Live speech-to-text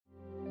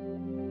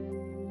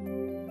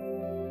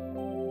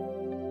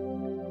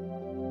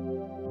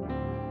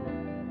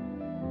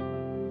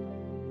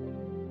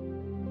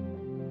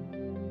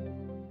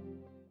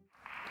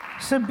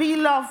To be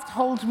loved,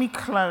 hold me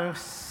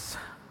close.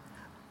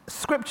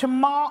 Scripture,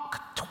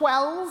 Mark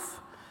 12,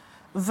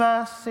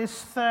 verses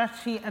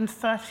 30 and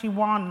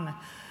 31.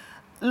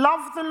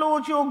 Love the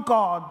Lord your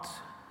God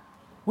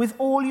with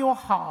all your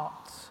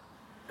heart,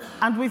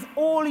 and with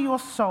all your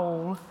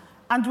soul,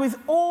 and with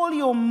all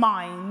your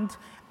mind,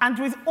 and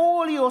with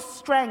all your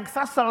strength.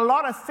 That's a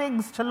lot of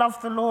things to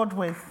love the Lord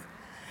with.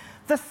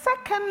 The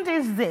second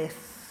is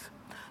this: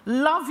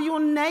 love your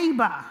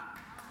neighbor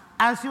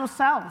as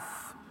yourself.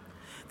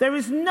 There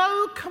is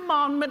no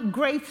commandment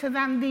greater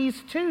than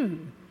these two.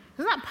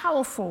 Isn't that a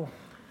powerful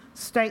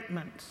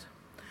statement?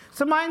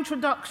 So my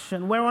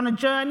introduction, we're on a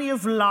journey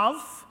of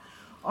love.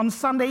 On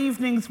Sunday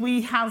evenings,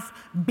 we have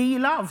be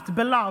loved,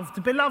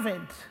 beloved,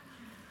 beloved.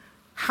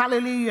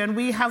 Hallelujah. And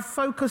we have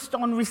focused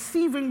on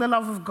receiving the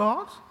love of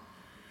God.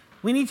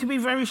 We need to be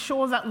very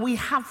sure that we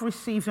have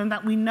received and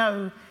that we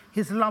know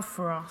his love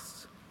for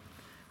us.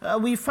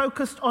 We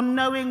focused on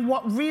knowing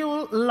what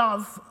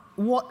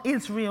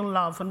is real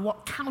love and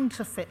what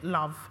counterfeit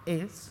love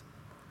is.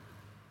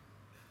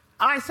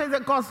 I say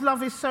that God's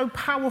love is so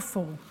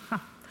powerful,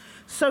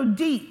 so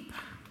deep,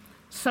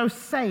 so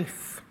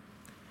safe,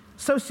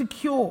 so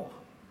secure,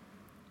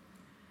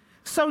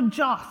 so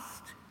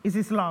just is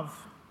his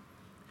love.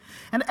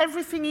 And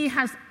everything he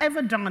has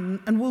ever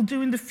done and will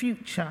do in the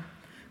future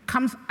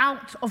comes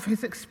out of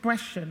his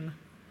expression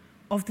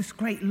of this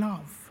great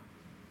love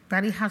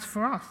that he has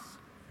for us.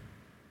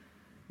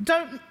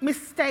 Don't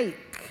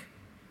mistake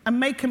and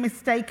make a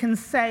mistake and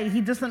say he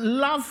doesn't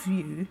love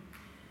you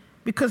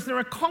because there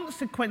are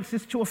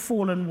consequences to a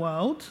fallen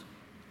world.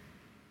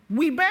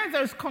 We bear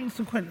those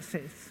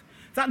consequences.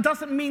 That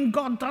doesn't mean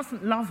God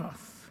doesn't love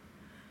us.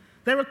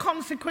 There are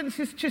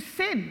consequences to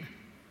sin.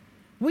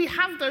 We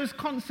have those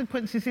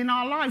consequences in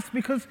our lives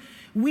because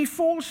we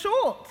fall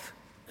short.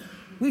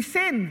 We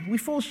sin. We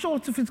fall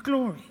short of his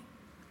glory.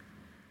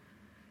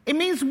 It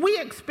means we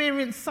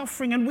experience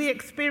suffering and we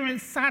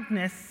experience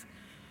sadness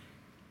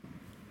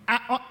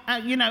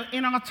in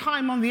our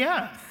time on the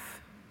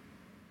earth.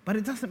 But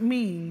it doesn't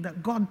mean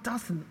that God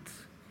doesn't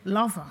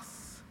love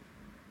us.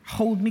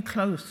 Hold me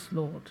close,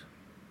 Lord.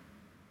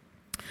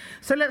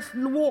 So let's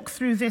walk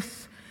through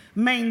this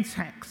main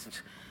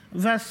text,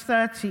 verse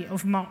 30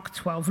 of Mark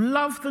 12.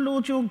 Love the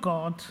Lord your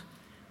God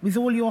with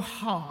all your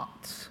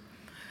heart.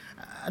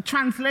 A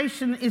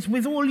translation is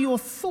with all your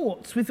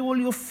thoughts, with all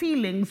your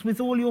feelings, with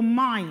all your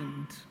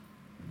mind.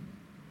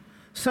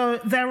 So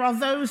there are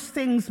those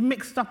things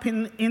mixed up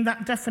in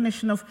that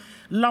definition of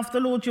love the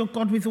Lord your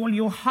God with all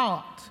your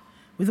heart,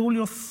 with all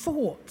your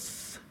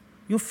thoughts,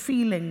 your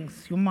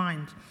feelings, your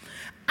mind,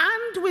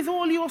 and with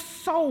all your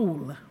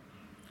soul.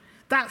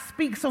 That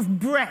speaks of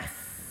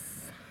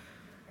breath,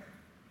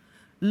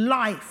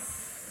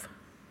 life.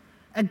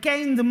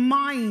 Again, the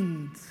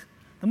mind.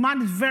 The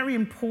mind is very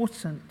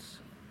important.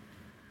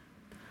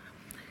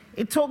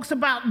 It talks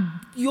about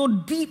your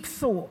deep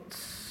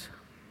thoughts,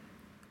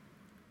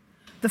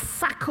 the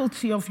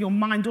faculty of your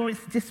mind or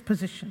its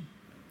disposition.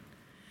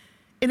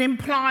 It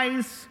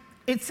implies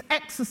its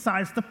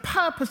exercise, the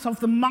purpose of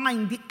the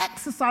mind, the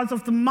exercise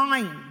of the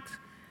mind,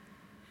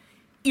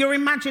 your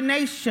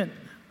imagination,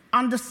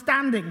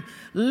 understanding.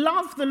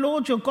 Love the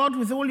Lord your God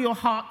with all your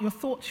heart, your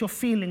thoughts, your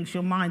feelings,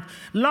 your mind.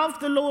 Love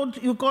the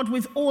Lord your God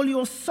with all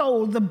your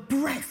soul, the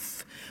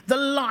breath, the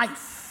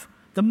life,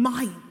 the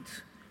mind,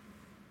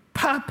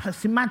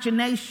 purpose,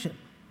 imagination,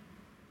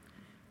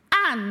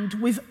 and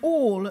with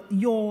all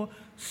your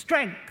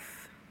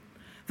strength.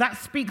 That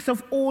speaks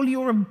of all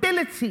your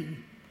ability,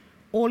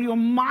 all your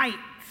might,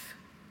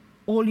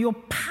 all your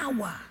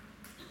power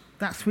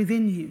that's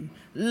within you.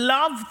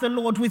 Love the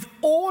Lord with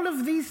all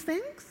of these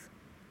things.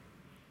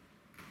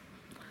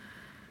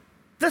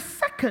 The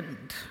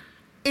second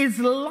is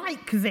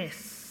like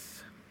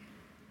this,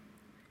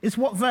 is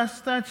what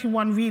verse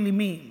 31 really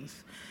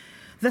means.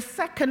 The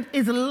second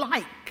is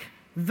like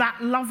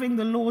that, loving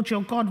the Lord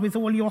your God with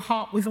all your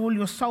heart, with all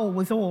your soul,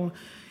 with all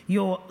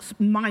your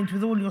mind,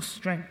 with all your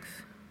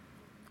strength.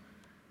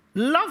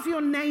 Love your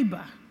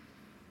neighbor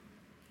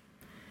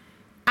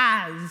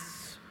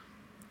as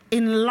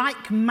in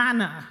like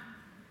manner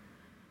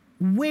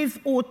with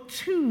or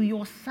to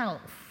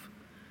yourself.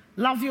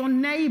 Love your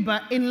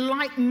neighbor in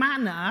like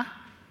manner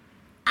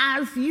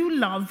as you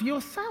love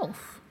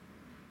yourself.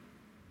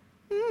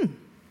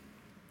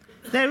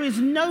 There is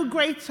no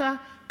greater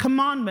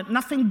commandment,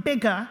 nothing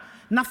bigger,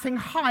 nothing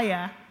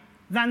higher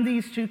than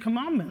these two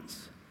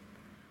commandments.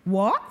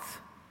 What?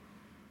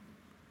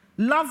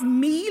 Love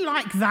me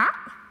like that?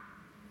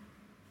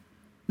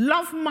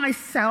 Love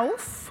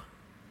myself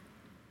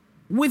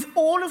with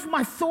all of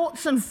my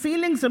thoughts and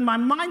feelings and my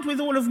mind, with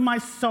all of my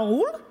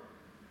soul?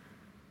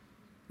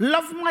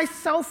 Love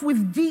myself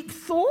with deep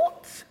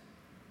thought?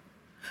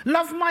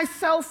 Love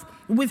myself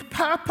with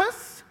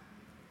purpose?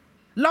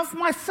 Love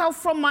myself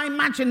from my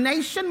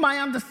imagination, my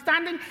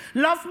understanding?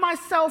 Love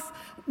myself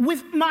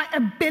with my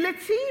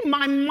ability,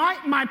 my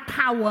might, my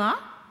power?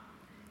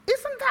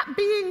 Isn't that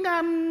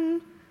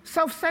being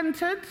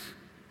self-centered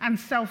and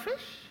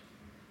selfish?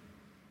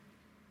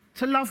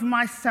 To love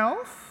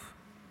myself?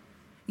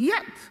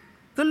 Yet,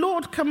 the the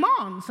Lord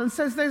commands and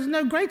says there's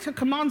no greater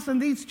commands than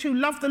these two.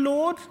 Love the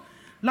Lord,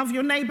 love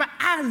your neighbor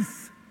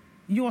as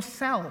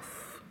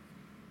yourself.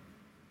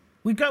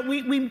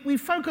 We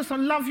focus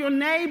on love your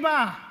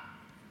neighbor.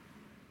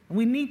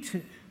 We need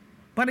to.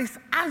 But it's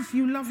as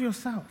you love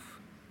yourself.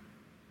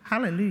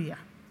 Hallelujah.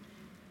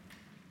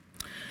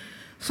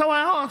 So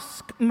I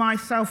ask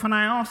myself and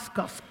I ask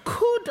us,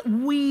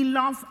 could we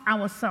love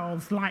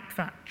ourselves like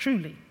that,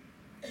 truly?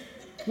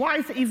 Why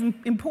is it even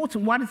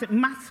important? Why does it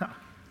matter?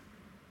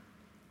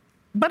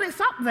 But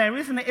it's up there,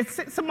 isn't it? It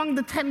sits among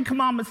the 10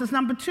 Commandments as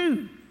number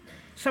 2.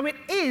 So it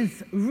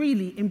is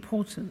really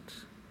important.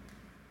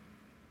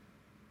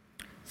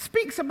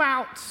 Speaks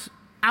about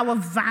our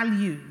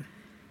value.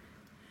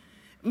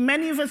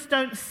 Many of us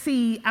don't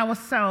see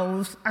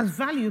ourselves as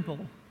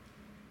valuable,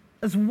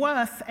 as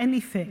worth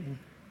anything.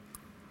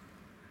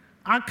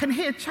 I can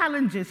hear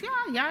challenges.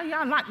 Yeah,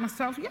 I like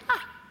myself. Yeah.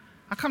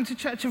 I come to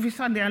church every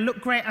Sunday. I look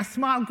great. I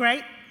smile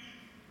great.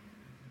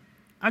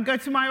 I go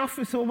to my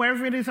office or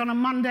wherever it is on a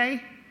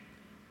Monday.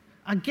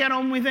 I get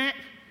on with it.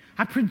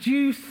 I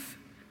produce.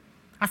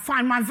 I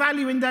find my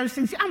value in those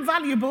things. Yeah, I'm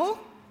valuable.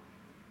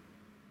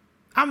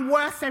 I'm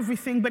worth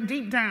everything, but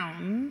deep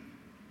down,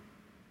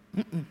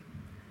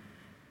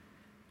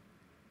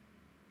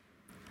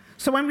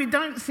 So when we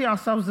don't see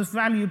ourselves as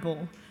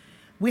valuable,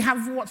 we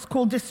have what's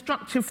called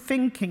destructive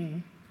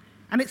thinking,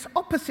 and it's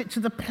opposite to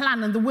the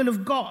plan and the will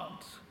of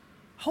God.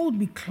 Hold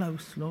me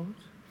close, Lord.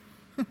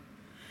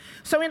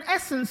 So in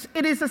essence,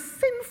 it is a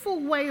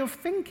sinful way of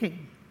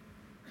thinking.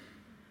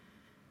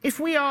 If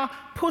we are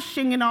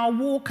pushing in our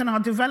walk and our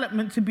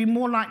development to be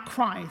more like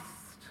Christ,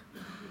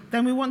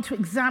 then we want to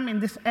examine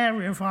this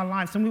area of our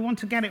lives and we want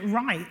to get it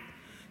right,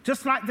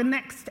 just like the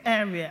next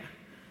area,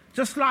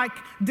 just like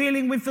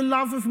dealing with the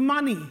love of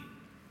money,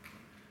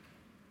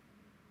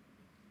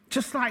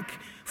 just like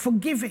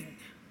forgiving.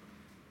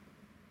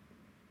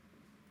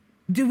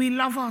 Do we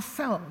love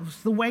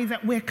ourselves the way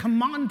that we're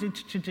commanded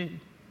to do?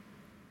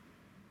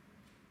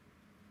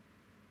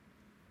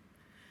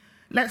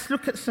 Let's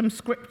look at some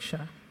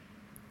scripture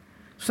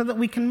so that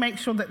we can make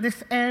sure that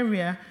this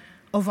area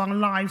of our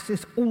lives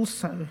is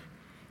also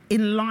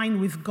in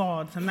line with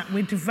God and that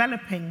we're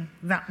developing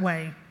that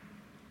way.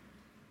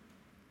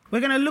 We're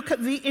going to look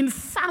at the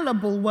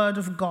infallible Word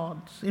of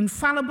God.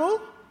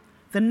 Infallible,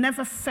 the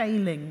never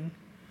failing,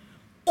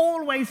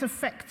 always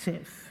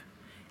effective,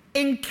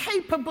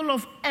 incapable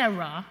of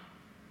error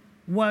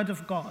Word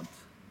of God.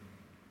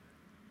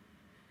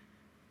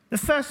 The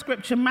first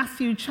scripture,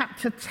 Matthew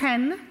chapter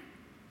 10,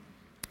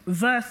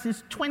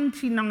 verses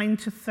 29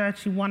 to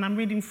 31. I'm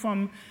reading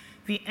from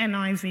the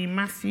NIV,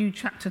 Matthew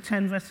chapter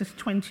 10, verses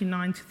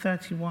 29 to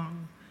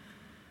 31.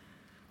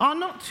 Are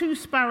not 2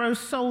 sparrows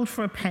sold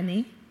for a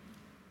penny?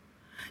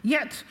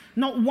 Yet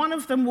not one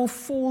of them will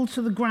fall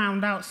to the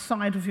ground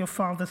outside of your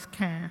Father's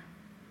care.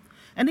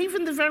 And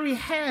even the very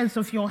hairs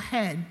of your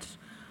head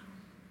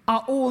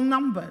are all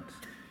numbered.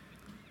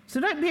 So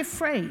don't be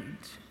afraid.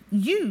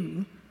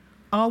 You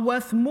are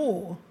worth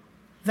more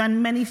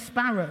than many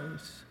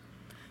sparrows.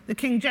 The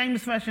King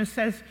James Version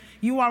says,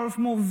 you are of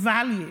more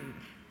value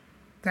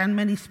than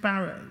many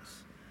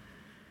sparrows.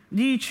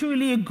 Do you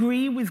truly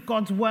agree with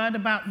God's word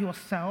about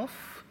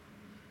yourself,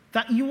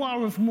 that you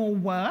are of more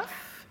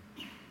worth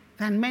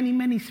than many,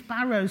 many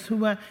sparrows who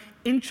were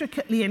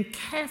intricately and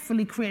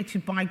carefully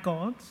created by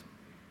God?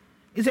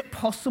 Is it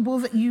possible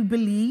that you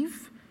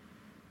believe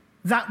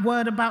that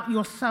word about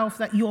yourself,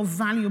 that you're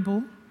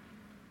valuable?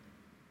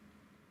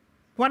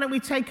 Why don't we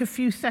take a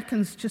few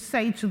seconds to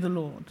say to the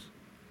Lord,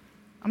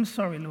 I'm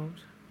sorry,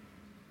 Lord.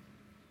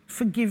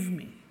 Forgive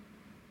me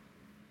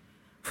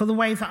for the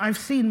way that I've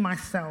seen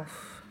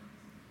myself,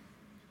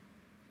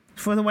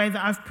 for the way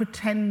that I've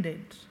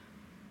pretended,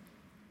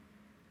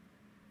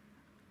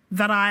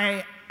 that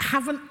I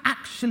haven't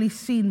actually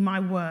seen my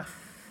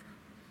worth.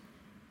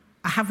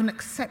 I haven't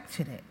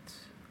accepted it.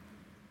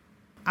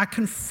 I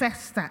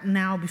confess that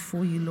now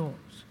before you, Lord.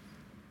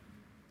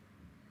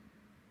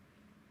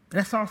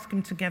 Let's ask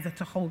him together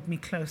to hold me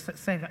close. Let's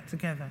say that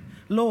together.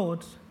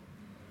 Lord,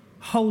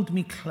 hold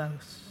me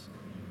close.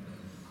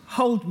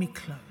 Hold me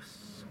close.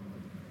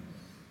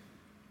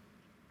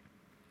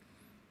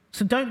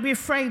 So don't be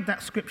afraid,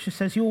 that scripture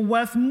says you're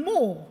worth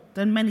more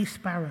than many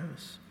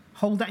sparrows.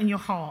 Hold that in your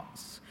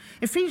hearts.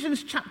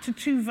 Ephesians chapter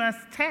 2, verse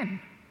 10.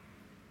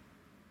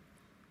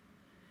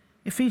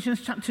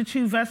 Ephesians chapter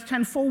 2, verse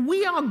 10. For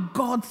we are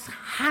God's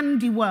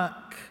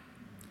handiwork.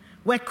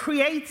 We're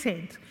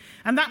created.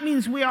 And that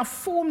means we are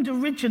formed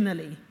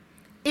originally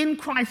in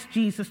Christ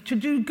Jesus to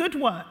do good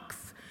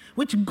works,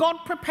 which God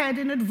prepared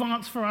in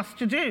advance for us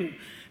to do.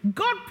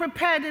 God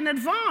prepared in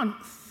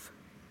advance.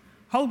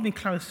 Hold me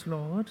close,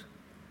 Lord.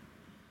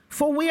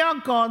 For we are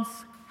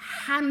God's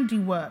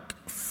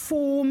handiwork,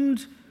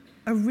 formed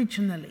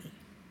originally.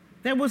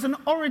 There was an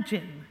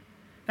origin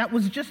that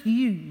was just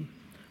you,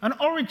 an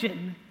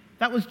origin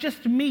that was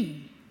just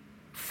me,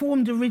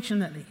 formed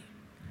originally.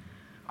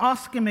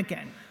 Ask him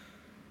again.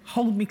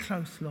 Hold me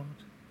close, Lord.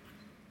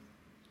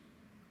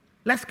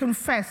 Let's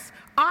confess,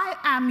 I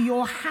am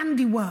your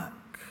handiwork.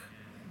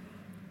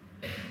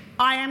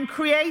 I am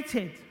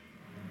created.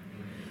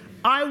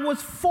 I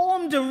was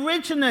formed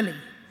originally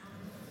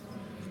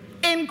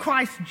in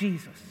Christ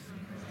Jesus.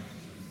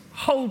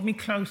 Hold me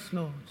close,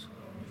 Lord.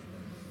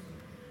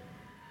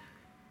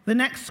 The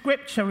next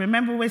scripture,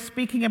 remember we're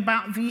speaking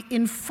about the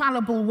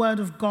infallible word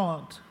of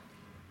God,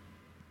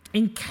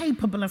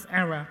 incapable of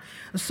error.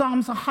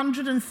 Psalms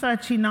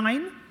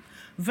 139,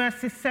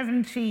 verses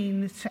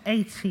 17 to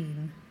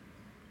 18.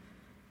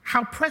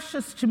 How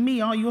precious to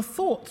me are your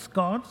thoughts,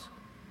 God.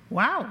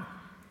 Wow.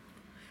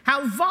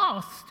 How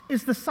vast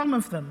is the sum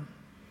of them.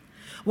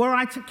 Were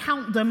I to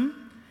count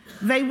them,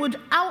 they would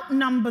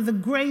outnumber the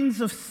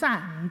grains of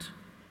sand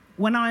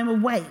when I am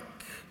awake.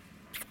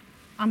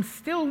 I'm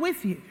still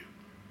with you.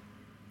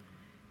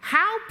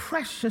 How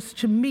precious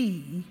to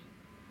me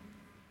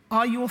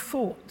are your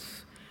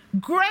thoughts,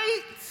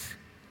 great,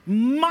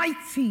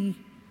 mighty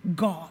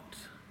God.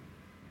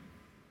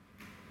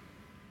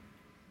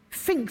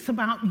 Thinks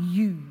about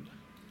you.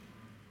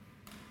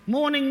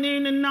 Morning,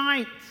 noon, and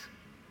night.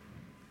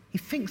 He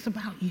thinks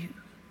about you.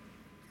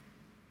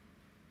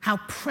 How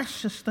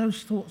precious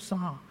those thoughts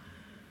are.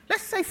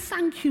 Let's say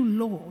thank you,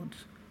 Lord,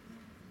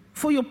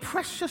 for your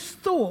precious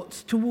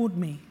thoughts toward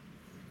me.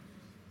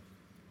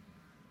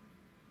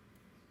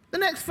 The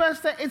next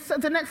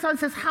line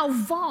says, how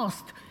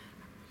vast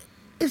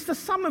is the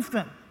sum of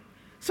them.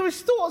 So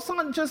his thoughts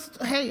aren't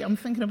just, hey, I'm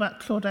thinking about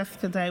Claudette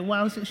today.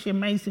 Wow, isn't she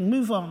amazing?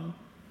 Move on.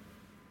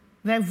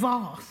 They're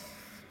vast.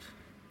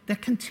 They're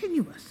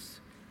continuous.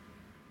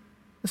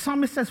 The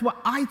psalmist says, were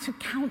I to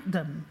count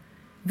them,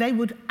 they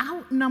would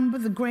outnumber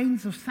the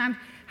grains of sand.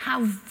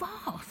 How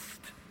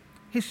vast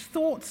his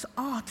thoughts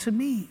are to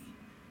me.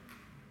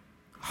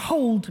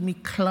 Hold me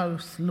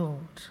close,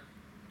 Lord.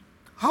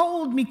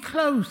 Hold me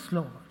close,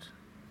 Lord.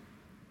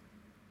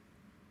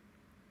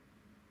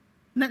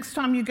 Next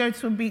time you go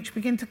to a beach,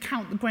 begin to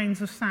count the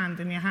grains of sand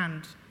in your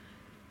hand.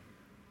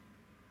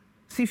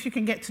 See if you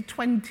can get to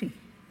 20.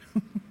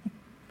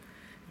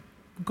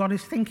 God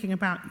is thinking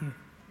about you.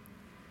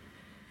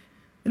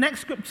 The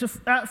next scripture,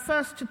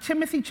 1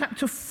 Timothy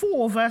chapter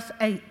 4, verse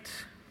 8.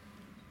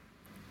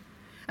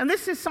 And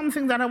this is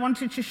something that I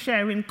wanted to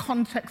share in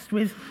context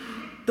with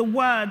the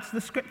words,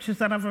 the scriptures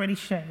that I've already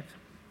shared.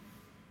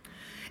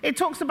 It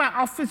talks about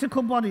our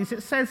physical bodies.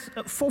 It says,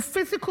 for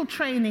physical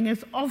training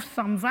is of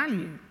some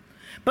value,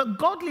 but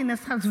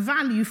godliness has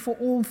value for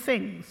all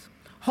things,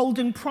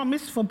 holding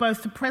promise for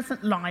both the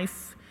present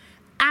life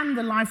and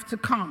the life to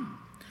come.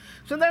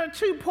 So there are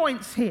 2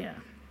 points here.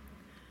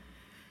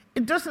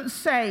 It doesn't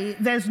say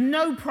there's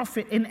no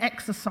profit in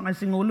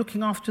exercising or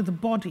looking after the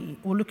body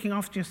or looking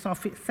after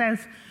yourself. It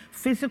says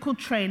physical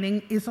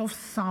training is of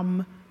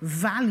some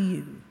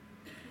value.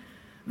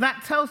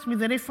 That tells me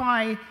that if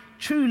I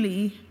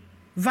truly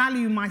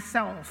value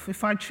myself,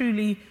 if I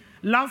truly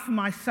love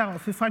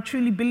myself, if I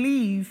truly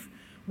believe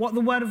what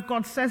the Word of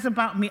God says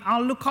about me,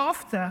 I'll look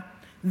after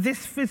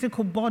this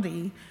physical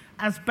body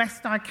as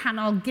best I can.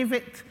 I'll give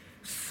it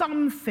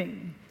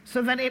something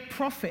so that it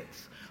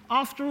profits.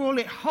 After all,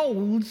 it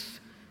holds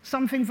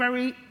something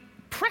very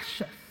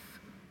precious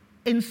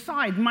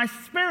inside my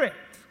spirit,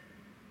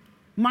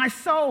 my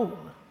soul,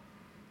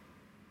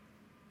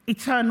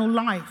 eternal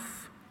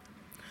life.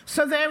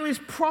 So there is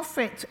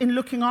profit in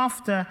looking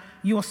after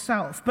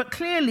yourself. But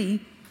clearly,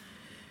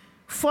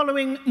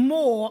 following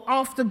more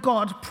after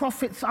God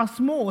profits us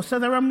more. So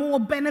there are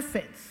more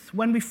benefits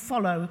when we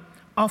follow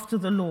after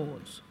the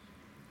Lord.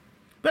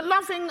 But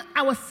loving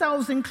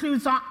ourselves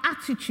includes our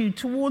attitude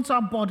towards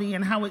our body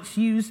and how it's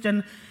used.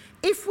 And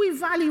if we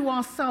value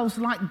ourselves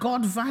like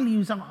God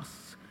values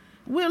us,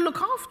 we'll look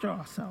after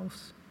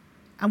ourselves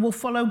and we'll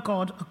follow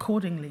God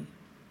accordingly.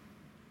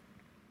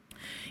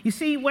 You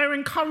see, we're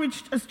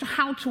encouraged as to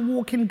how to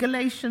walk in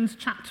Galatians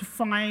chapter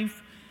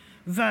 5,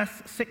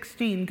 verse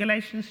 16.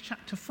 Galatians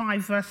chapter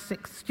 5, verse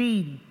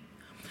 16.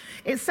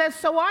 It says,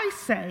 so I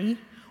say,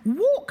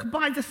 walk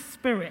by the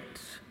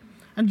Spirit,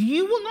 and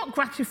you will not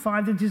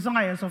gratify the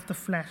desires of the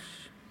flesh.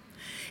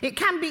 It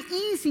can be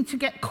easy to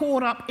get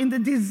caught up in the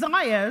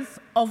desires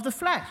of the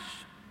flesh.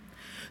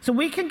 So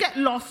we can get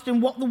lost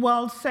in what the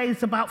world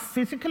says about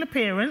physical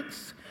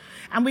appearance,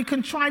 and we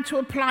can try to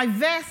apply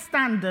their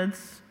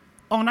standards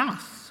on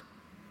us,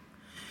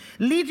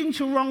 leading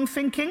to wrong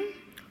thinking,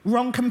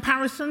 wrong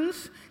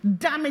comparisons,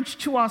 damage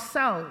to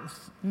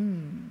ourselves.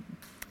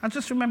 I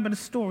just remembered a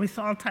story,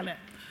 so I'll tell it.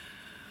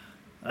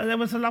 There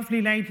was a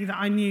lovely lady that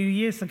I knew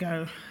years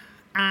ago,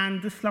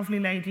 and this lovely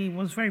lady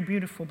was very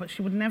beautiful, but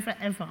she would never,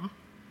 ever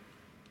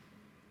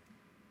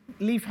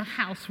leave her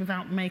house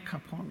without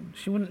makeup on.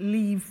 She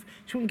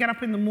wouldn't get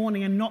up in the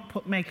morning and not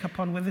put makeup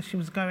on, whether she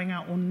was going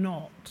out or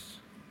not.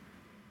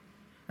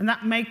 And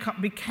that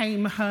makeup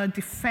became her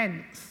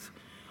defense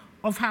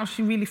of how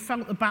she really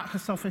felt about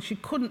herself, and she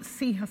couldn't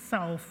see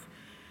herself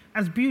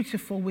as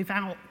beautiful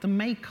without the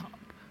makeup.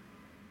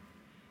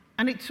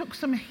 And it took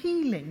some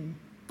healing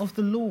of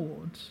the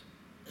Lord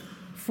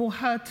for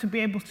her to be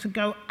able to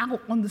go out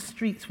on the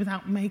streets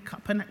without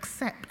makeup and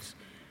accept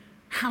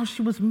how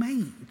she was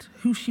made,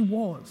 who she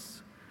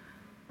was.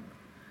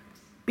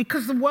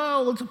 because the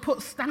world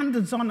puts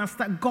standards on us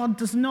that God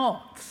does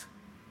not.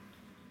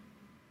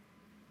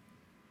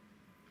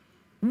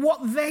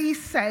 What they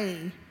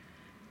say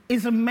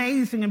is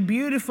amazing and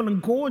beautiful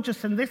and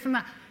gorgeous and this and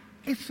that.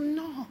 It's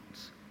not.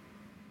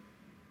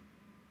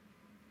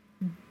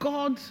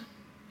 God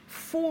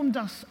formed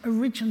us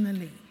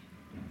originally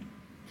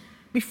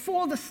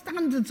before the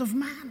standards of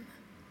man.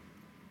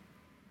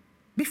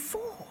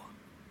 Before.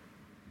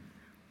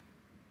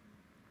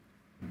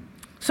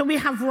 So we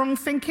have wrong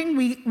thinking,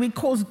 we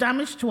cause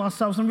damage to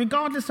ourselves, and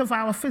regardless of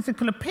our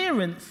physical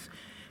appearance,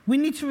 we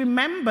need to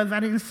remember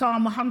that in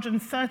Psalm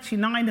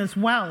 139 as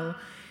well,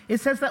 it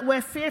says that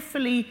we're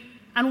fearfully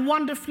and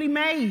wonderfully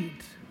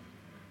made.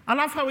 I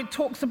love how it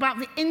talks about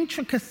the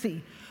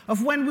intricacy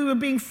of when we were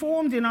being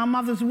formed in our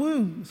mother's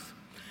wombs.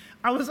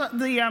 I was at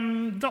the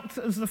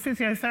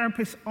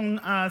physiotherapist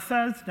on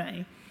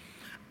Thursday,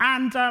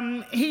 and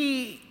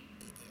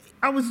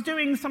I was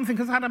doing something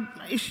because I had an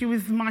issue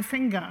with my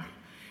finger,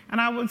 and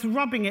I was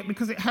rubbing it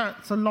because it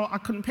hurts a lot. I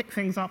couldn't pick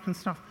things up and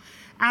stuff.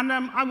 And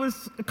I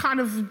was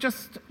kind of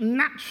just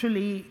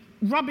naturally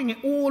rubbing it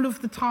all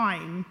of the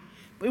time.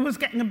 It was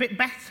getting a bit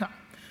better.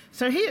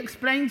 So he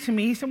explained to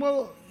me, he said,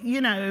 well,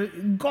 you know,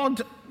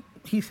 God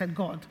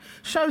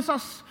shows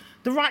us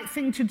the right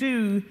thing to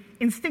do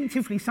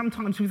instinctively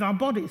sometimes with our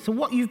bodies. So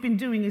what you've been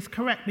doing is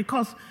correct,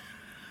 because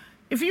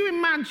if you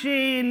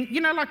imagine,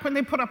 you know, like when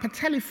they put up a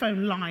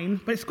telephone line,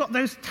 but it's got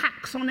those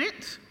tacks on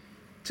it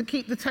to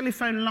keep the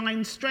telephone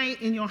line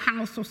straight in your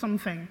house or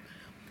something.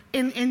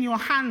 In your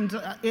hand,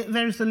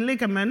 there's a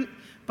ligament,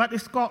 but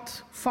it's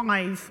got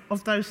 5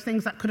 of those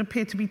things that could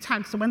appear to be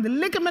tags. So when the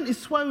ligament is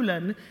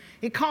swollen,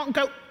 it can't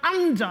go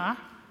under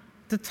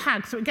the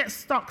tag, so it gets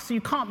stuck, so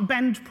you can't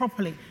bend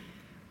properly.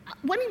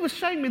 When he was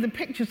showing me the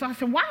pictures, I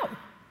said, wow.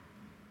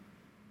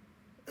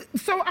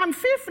 So I'm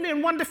fearfully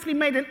and wonderfully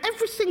made, and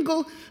every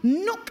single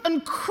nook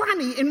and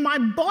cranny in my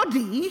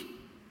body,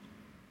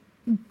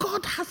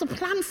 God has a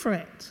plan for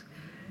it.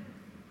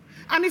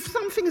 And if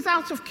something is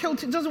out of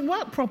kilter, it doesn't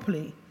work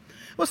properly.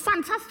 It was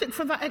fantastic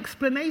for that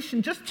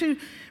explanation. Just to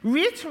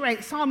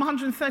reiterate Psalm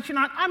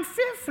 139, I'm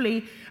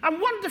fearfully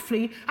and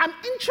wonderfully and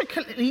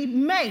intricately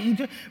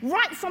made,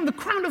 right from the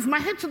crown of my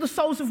head to the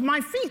soles of my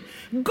feet.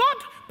 God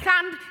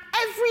planned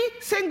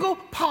every single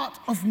part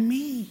of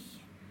me.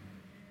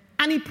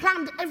 And he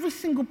planned every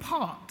single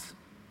part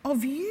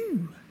of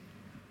you.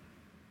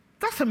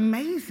 That's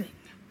amazing.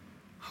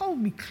 Hold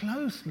me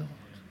close, Lord.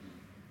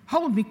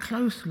 Hold me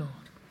close, Lord.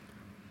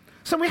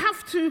 So we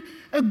have to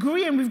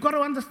agree, and we've got to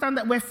understand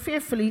that we're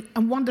fearfully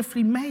and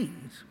wonderfully made.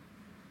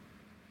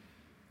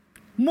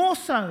 More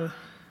so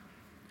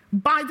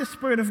by the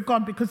Spirit of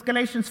God, because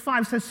Galatians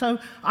 5 says, so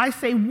I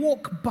say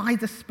walk by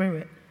the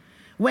Spirit.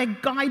 We're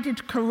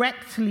guided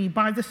correctly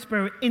by the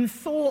Spirit in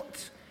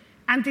thought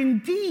and in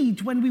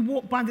deed when we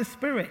walk by the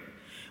Spirit.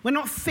 We're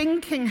not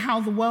thinking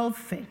how the world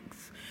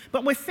thinks,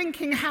 but we're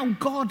thinking how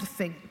God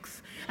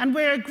thinks. And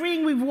we're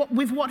agreeing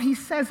with what he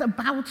says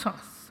about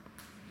us.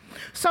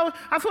 So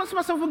I thought to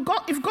myself,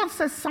 well, if God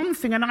says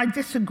something and I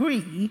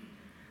disagree,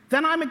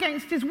 then I'm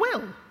against his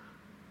will.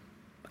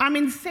 I'm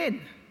in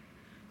sin.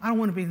 I don't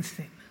want to be in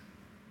sin.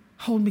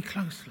 Hold me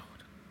close,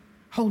 Lord.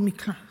 Hold me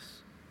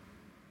close.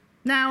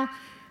 Now,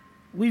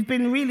 we've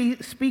been really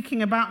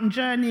speaking about and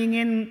journeying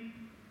in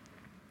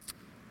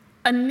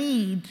a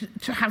need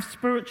to have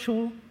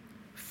spiritual,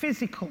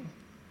 physical,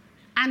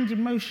 and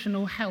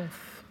emotional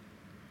health.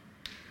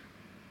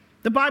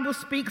 The Bible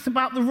speaks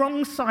about the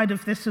wrong side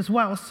of this as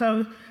well,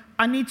 so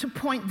I need to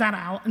point that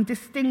out and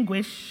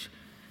distinguish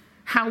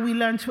how we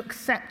learn to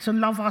accept and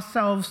love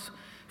ourselves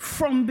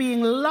from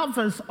being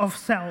lovers of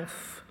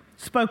self,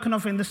 spoken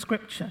of in the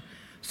scripture.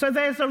 So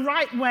there's a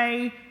right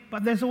way,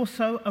 but there's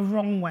also a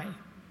wrong way.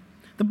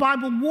 The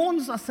Bible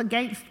warns us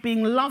against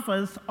being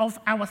lovers of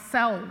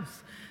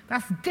ourselves.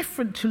 That's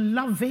different to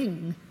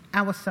loving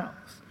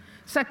ourselves.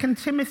 2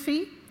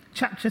 Timothy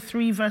chapter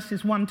 3,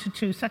 verses 1 to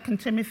 2. 2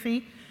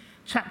 Timothy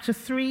chapter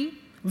 3,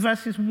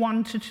 verses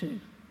 1 to 2.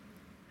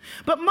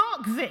 But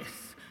mark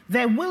this,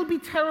 there will be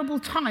terrible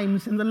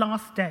times in the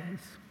last days.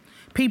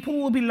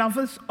 People will be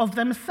lovers of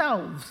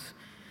themselves.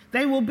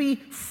 They will be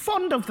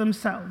fond of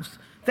themselves.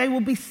 They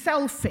will be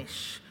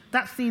selfish.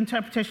 That's the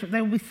interpretation.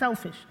 They will be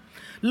selfish.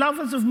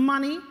 Lovers of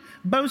money,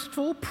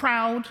 boastful,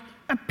 proud,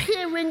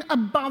 appearing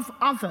above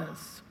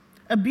others,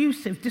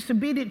 abusive,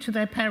 disobedient to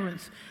their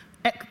parents,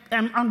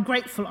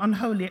 ungrateful,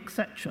 unholy,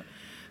 etc.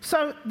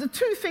 So the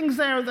two things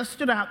there that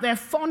stood out, they're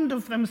fond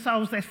of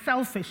themselves, they're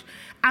selfish,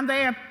 and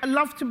they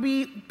love to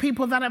be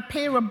people that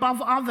appear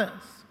above others.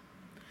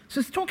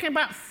 So it's talking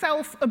about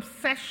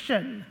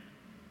self-obsession.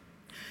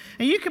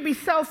 And you could be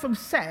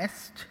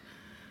self-obsessed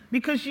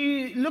because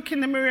you look in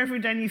the mirror every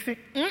day and you think,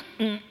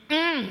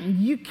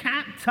 you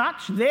can't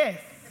touch this.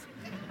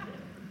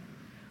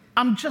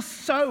 I'm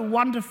just so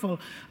wonderful.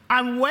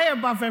 I'm way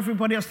above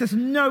everybody else. There's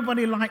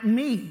nobody like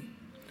me.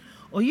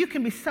 Or you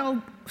can be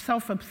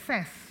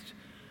self-obsessed,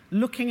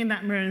 looking in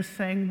that mirror and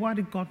saying, why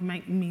did God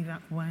make me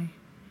that way?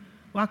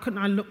 Why couldn't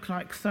I look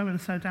like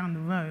so-and-so down the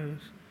road?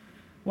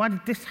 Why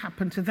did this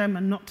happen to them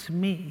and not to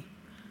me?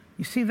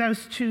 You see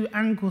those two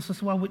angles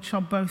as well, which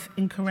are both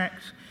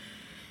incorrect.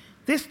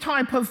 This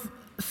type of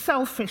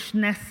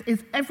selfishness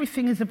is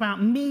everything is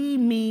about me,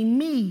 me,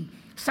 me,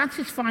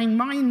 satisfying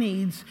my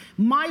needs,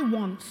 my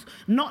wants,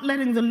 not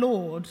letting the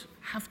Lord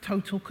have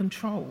total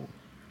control,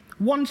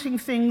 wanting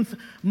things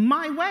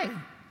my way.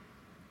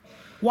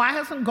 Why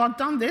hasn't God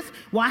done this?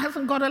 Why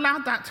hasn't God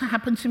allowed that to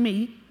happen to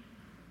me?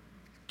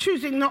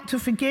 Choosing not to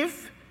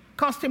forgive,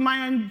 casting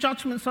my own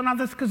judgments on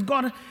others because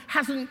God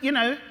hasn't,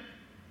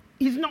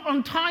 he's not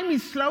on time,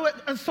 he's slow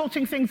at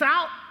sorting things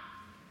out,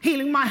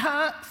 healing my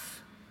hurts.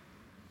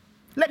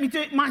 Let me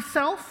do it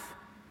myself.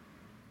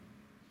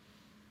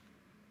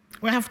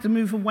 We have to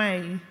move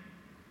away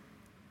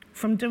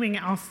from doing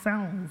it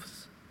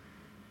ourselves,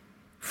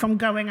 from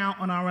going out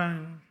on our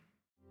own.